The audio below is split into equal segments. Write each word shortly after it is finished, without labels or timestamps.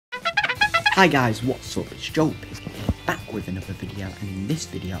Hi guys, what's up? It's Joel back with another video, and in this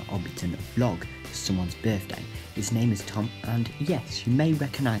video I'll be doing a vlog for someone's birthday. His name is Tom, and yes, you may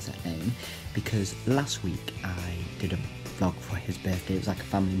recognise that name because last week I did a vlog for his birthday. It was like a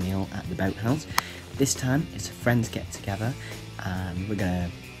family meal at the Boathouse. This time it's a friends get together and we're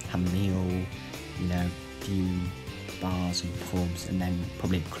gonna have a meal, you know, few bars and pubs, and then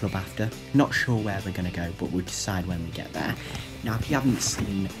probably a club after. Not sure where we're gonna go, but we'll decide when we get there. Now, if you haven't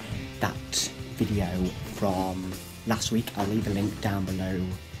seen that video from last week, I'll leave a link down below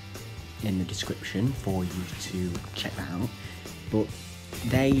in the description for you to check that out. But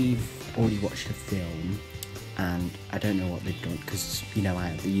they've already watched the film, and I don't know what they've done because, you know, I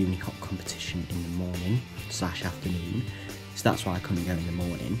have the uni hop competition in the morning / afternoon, so that's why I couldn't go in the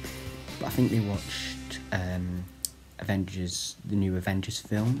morning. But I think they watched Avengers, the new Avengers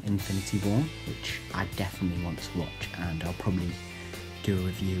film, Infinity War, which I definitely want to watch, and I'll probably do a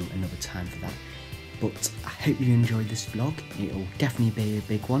review another time for that. But I hope you enjoyed this vlog. It'll definitely be a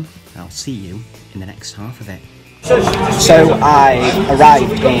big one. I'll see you in the next half of it. So I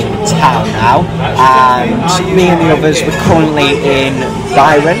arrived in town now, and me and the others were currently in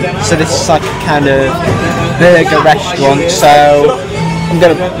Bryon. So this is like a kind of burger restaurant, so I'm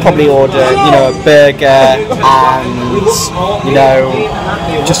going to probably order, you know, a burger and, you know,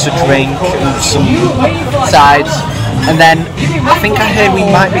 just a drink and some sides. And then I think I heard we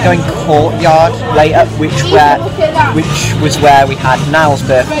might be going Courtyard later, which was where we had Niall's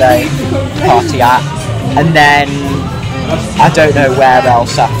birthday party at. And then I don't know where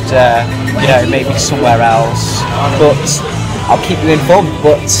else after, you know, maybe somewhere else. But I'll keep you informed.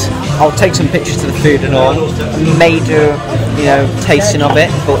 But I'll take some pictures of the food and all. May do, you know, tasting of it.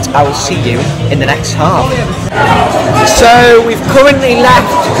 But I will see you in the next half. So we've currently left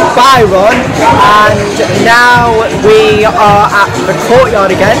Bryon, and now we are at the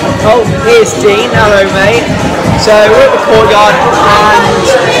Courtyard again. Oh, here's Dean. Hello, mate. So we're at the Courtyard, and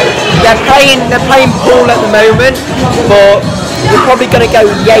they're playing pool at the moment, but we're probably going to go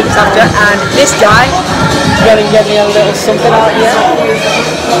Yates after. And this guy is going to get me a little something out here.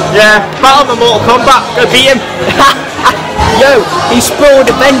 Yeah, battle the Mortal Kombat. Go beat him. Yo, he spoiled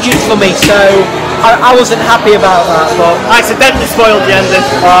Avengers for me, so I wasn't happy about that, but I accidentally spoiled the ending.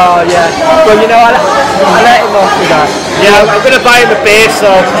 oh yeah. Well, you know, I let him off with that. Yeah, I'm gonna buy him a beer,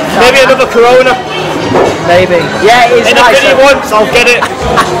 so maybe another Corona. Maybe. Yeah, it is In nice. a once, I'll get it.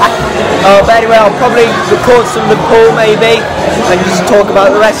 Oh, but anyway, I'll probably record some of the pool maybe, and just talk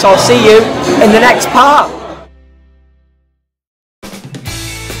about the rest. So I'll see you in the next part.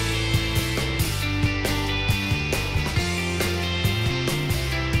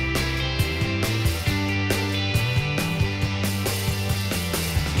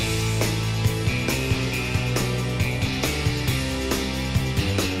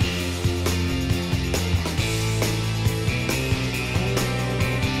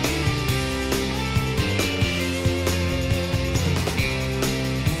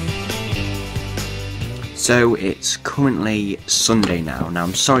 So it's currently Sunday now. Now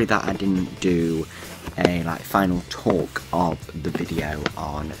I'm sorry that I didn't do a final talk of the video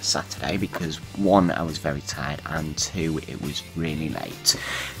on Saturday because one, I was very tired, and two, it was really late.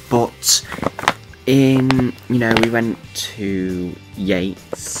 But we went to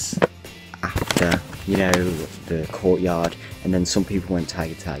Yates after, you know, the Courtyard, and then some people went to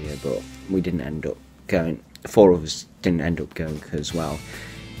Italia, but we didn't end up going. 4 of us didn't end up going because, well,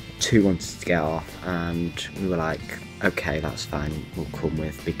 2 wanted to get off, and we were like, okay, that's fine, we'll come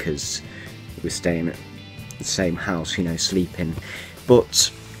with, because we're staying at the same house, you know, sleeping.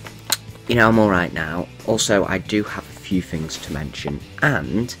 But, you know, I'm alright now. Also, I do have a few things to mention,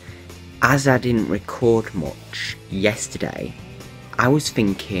 and as I didn't record much yesterday, I was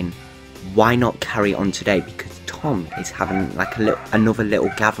thinking, why not carry on today, because Tom is having like another little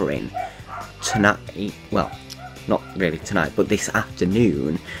gathering tonight. Well, not really tonight, but this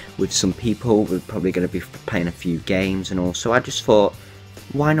afternoon with some people. We're probably going to be playing a few games and all, so I just thought,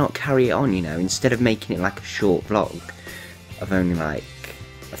 why not carry it on, you know, instead of making it like a short vlog of only like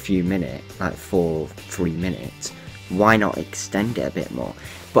a few minutes, like 3 minutes, why not extend it a bit more?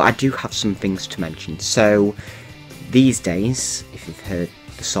 But I do have some things to mention. So these days, if you've heard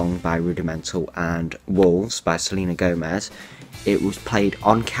the song by Rudimental and Wolves by Selena Gomez, it was played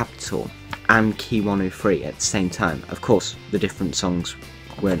on Capitol and Key 103 at the same time. Of course, the different songs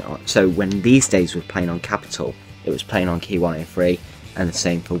weren't on. So when these days were playing on Capitol, it was playing on Key 103, and the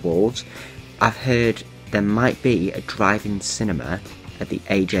same for Wolves. I've heard there might be a drive-in cinema at the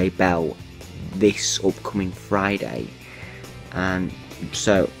AJ Bell this upcoming Friday, and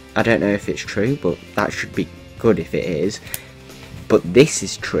so I don't know if it's true, but that should be good if it is. But this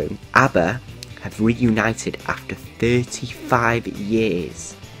is true. ABBA have reunited after 35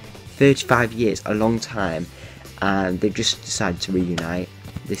 years. 35 years, a long time, and they've just decided to reunite.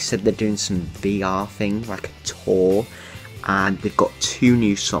 They said they're doing some VR thing, like a tour, and they've got 2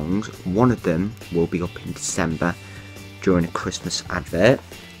 new songs. One of them will be up in December during a Christmas advert.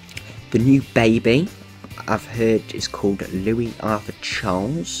 The new baby, I've heard, is called Louis Arthur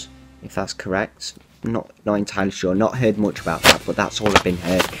Charles, if that's correct. Not entirely sure, not heard much about that, but that's all I've been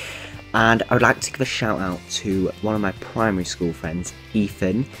heard. And I would like to give a shout out to one of my primary school friends,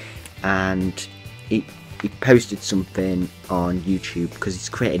 Ethan, and he posted something on YouTube because he's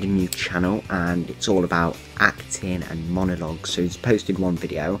created a new channel and it's all about acting and monologues. So he's posted one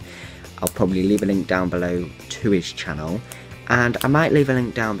video. I'll probably leave a link down below to his channel, and I might leave a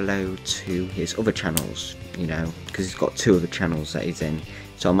link down below to his other channels, you know, because he's got 2 other channels that he's in,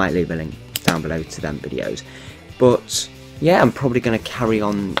 so I might leave a link down below to them videos. But yeah, I'm probably going to carry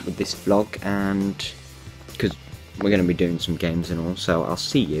on with this vlog, and because we're going to be doing some games and all, so I'll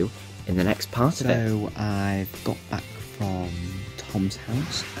see you in the next part of it. So I've got back from Tom's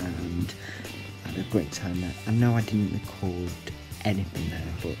house and had a great time there. I know I didn't record anything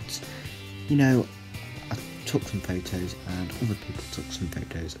there, but you know, I took some photos and other people took some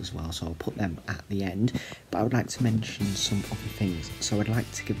photos as well, so I'll put them at the end. But I would like to mention some other things. So I'd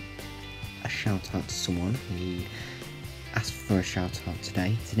like to give a shout out to someone who asked for a shout out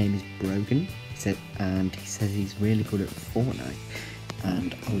today. His name is Brogan, and he says he's really good at Fortnite,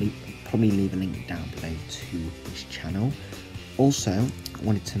 and I'll probably leave a link down below to his channel. Also, I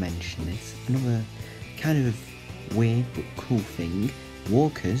wanted to mention this, another kind of weird but cool thing.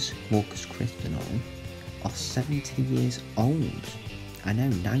 Walkers Crisp and all, are 70 years old. I know,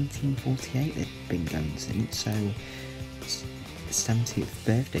 1948 they've been going since, so 70th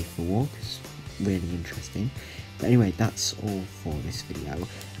birthday for Walkers. Really interesting. But anyway, that's all for this video.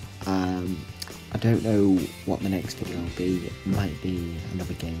 I don't know what the next video will be. It might be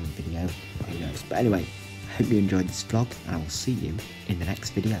another gaming video, who knows. But anyway, I hope you enjoyed this vlog, and I will see you in the next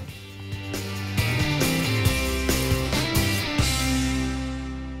video.